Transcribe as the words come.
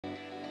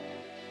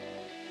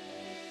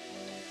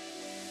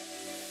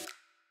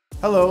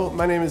Hello,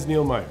 my name is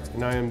Neal Meyer,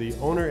 and I am the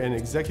owner and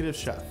executive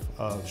chef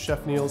of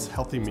Chef Neal's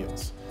Healthy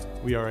Meals.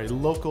 We are a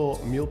local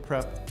meal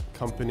prep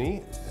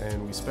company,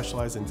 and we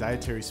specialize in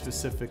dietary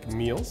specific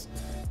meals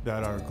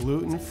that are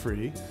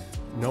gluten-free,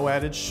 no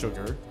added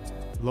sugar,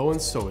 low in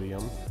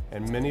sodium,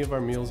 and many of our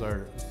meals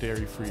are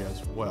dairy-free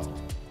as well.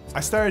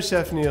 I started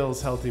Chef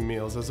Neal's Healthy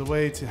Meals as a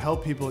way to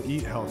help people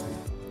eat healthy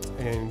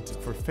and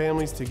for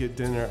families to get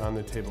dinner on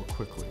the table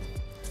quickly.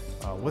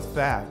 With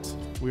that,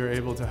 we are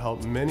able to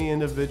help many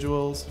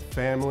individuals,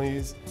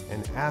 families,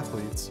 and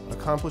athletes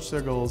accomplish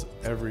their goals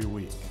every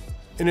week.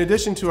 In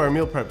addition to our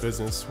meal prep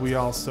business, we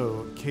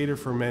also cater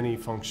for many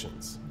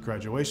functions: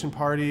 graduation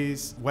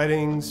parties,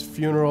 weddings,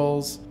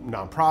 funerals,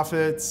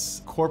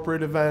 nonprofits,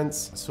 corporate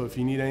events. So if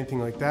you need anything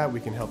like that, we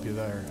can help you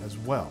there as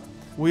well.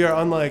 We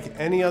are unlike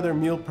any other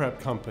meal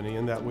prep company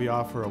in that we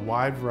offer a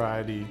wide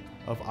variety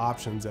of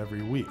options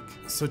every week.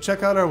 So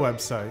check out our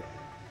website,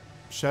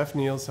 Chef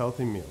Neal's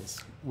Healthy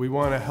Meals. We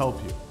want to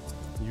help you.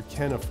 You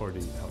can afford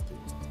to eat healthy.